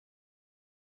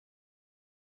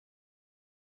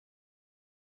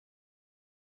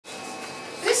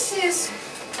This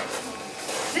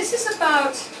is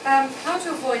about how to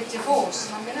avoid divorce.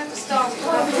 I'm going to have to start it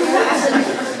up.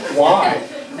 Why?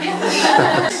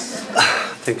 I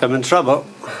think I'm in trouble.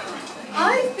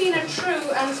 I've been a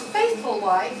true and faithful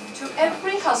wife to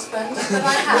every husband that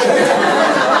I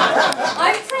have.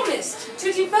 I've promised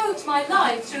to devote my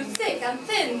life through thick and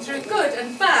thin, through good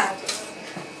and bad.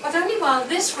 But only while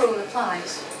this rule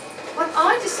applies. What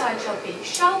I decide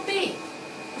shall be.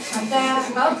 And there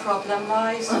a problem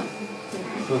lies.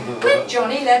 When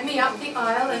Johnny led me up the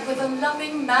aisle and with a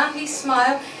loving, manly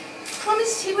smile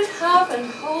promised he would have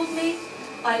and hold me,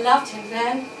 I loved him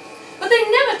then. But they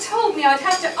never told me I'd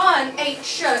have to iron 8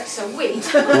 shirts a week.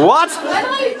 What? When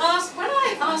I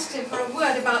asked him for a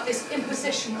word about this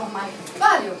imposition on my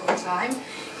valuable time,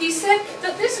 he said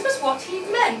that this was what he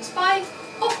meant by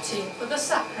opting for the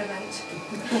sacrament.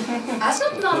 As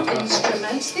a blunt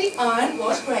instrument, the iron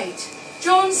was great.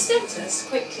 John's status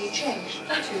quickly changed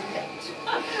too late.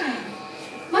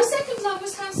 My second love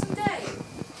was Handsome Dave.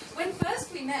 When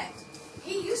first we met,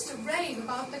 he used to rave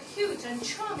about the cute and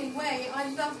charming way I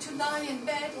loved to lie in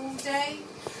bed all day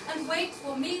and wait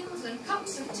for meals and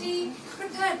cups of tea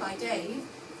prepared by Dave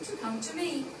to come to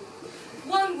me.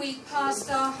 1 week past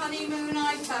our honeymoon,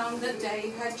 I found that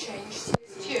Dave had changed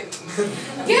his tune.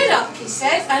 Get up, he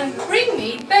said, and bring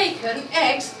me bacon,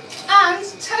 eggs and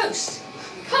toast.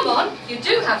 Come on, you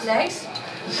do have legs.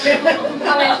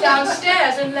 I went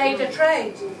downstairs and laid a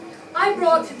tray. I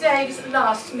brought Dave's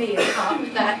last meal up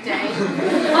that day.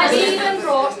 I even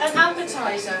brought an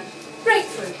appetizer,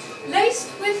 grapefruit, laced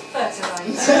with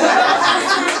fertilizer.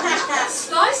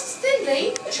 Sliced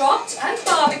thinly, chopped and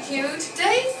barbecued,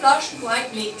 Dave flushed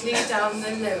quite neatly down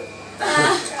the loo.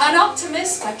 An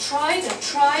optimist, I tried and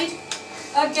tried,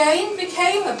 again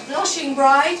became a blushing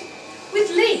bride. With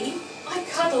Lee, I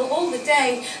cuddle all the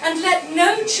day and let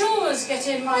no chores get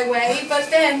in my way, but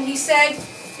then he said,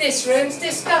 "This room's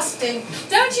disgusting.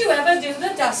 Don't you ever do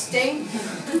the dusting?"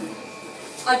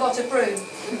 I got a broom.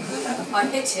 I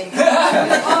hit him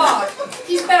hard.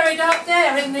 He's buried up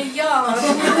there in the yard.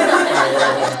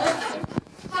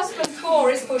 Husband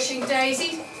 4 is pushing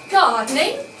daisies.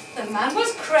 Gardening? The man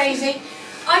was crazy.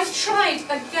 I've tried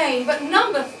again, but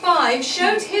number 5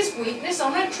 showed his weakness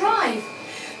on a drive.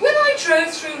 When I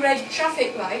drove through red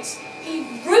traffic lights, he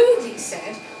rudely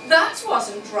said that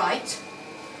wasn't right.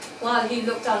 While he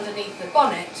looked underneath the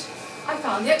bonnet, I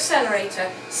found the accelerator,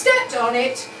 stepped on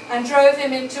it, and drove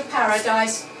him into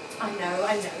paradise. I know,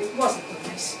 it wasn't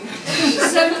nice.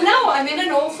 So now I'm in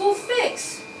an awful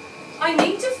fix. I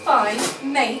need to find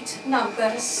mate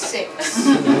number 6.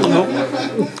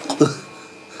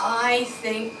 I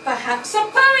think perhaps a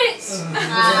poet's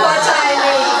what I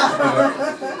need.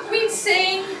 We'd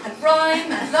sing and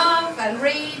rhyme and laugh and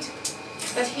read,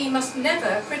 but he must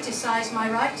never criticise my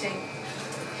writing.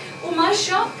 Or my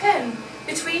sharp pen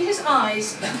between his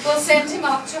eyes will send him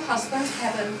up to husband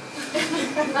heaven.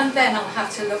 And then I'll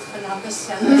have to look for number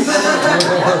 7.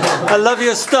 I love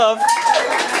your stuff.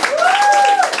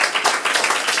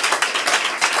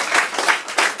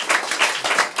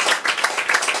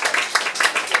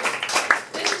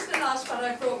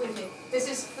 This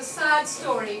is the sad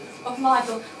story of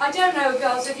Michael. I don't know,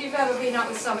 girls, if you've ever been out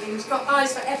with somebody who's got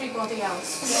eyes for everybody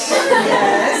else.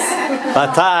 Yes.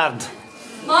 Batard.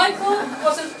 Michael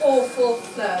was an awful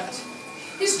flirt.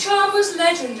 His charm was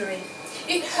legendary.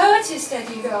 It hurt his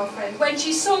steady girlfriend when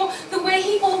she saw the way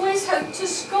he always hoped to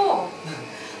score.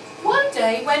 One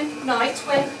day, when Mike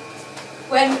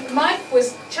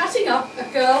was chatting up a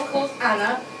girl called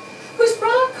Anna, whose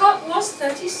bra cut was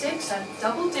 36 and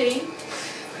double D,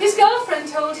 his girlfriend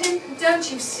told him, "Don't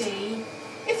you see,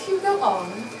 if you go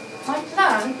on, my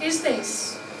plan is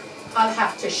this. I'll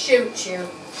have to shoot you.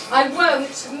 I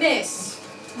won't miss."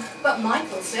 But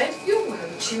Michael said, "You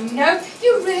won't, you know.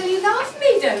 You really love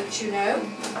me, don't you know?"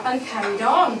 And carried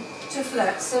on to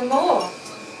flirt some more.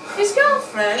 His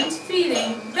girlfriend,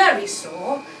 feeling very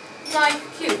sore, like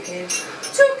Cupid,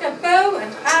 took a bow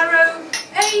and arrow,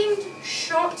 aimed,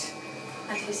 shot,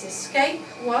 and his escape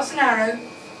was narrow.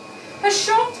 Her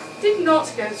shot did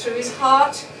not go through his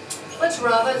heart, but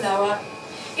rather lower.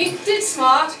 It did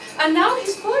smart, and now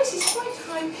his voice is quite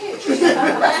high-pitched.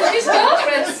 His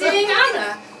girlfriend seeing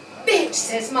Anna. "Bitch,"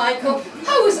 says Michael,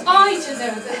 "how was I to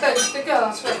know that both the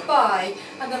girls were by?"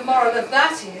 And the moral of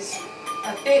that is,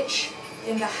 a bitch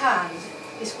in the hand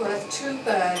is worth 2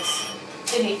 birds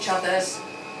in each other's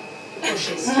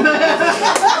bushes.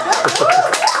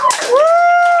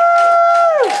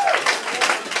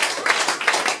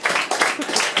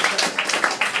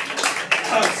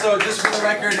 So just for the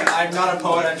record, I'm not a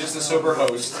poet, I'm just a sober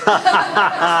host.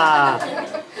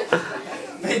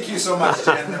 Thank you so much,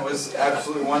 Jen. That was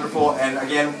absolutely wonderful. And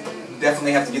again,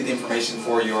 definitely have to get the information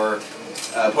for your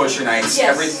poetry nights.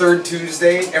 Yes. Every third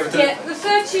Tuesday. Yeah, the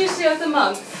third Tuesday of the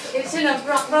month. It's in a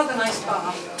rather nice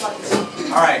bar.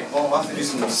 All right. Well, we'll have to do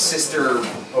some sister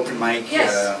open mic.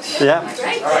 Yes. Yeah.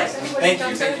 Great. All right. Yes, everybody Thank you.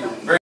 jumps Thank you. over. Very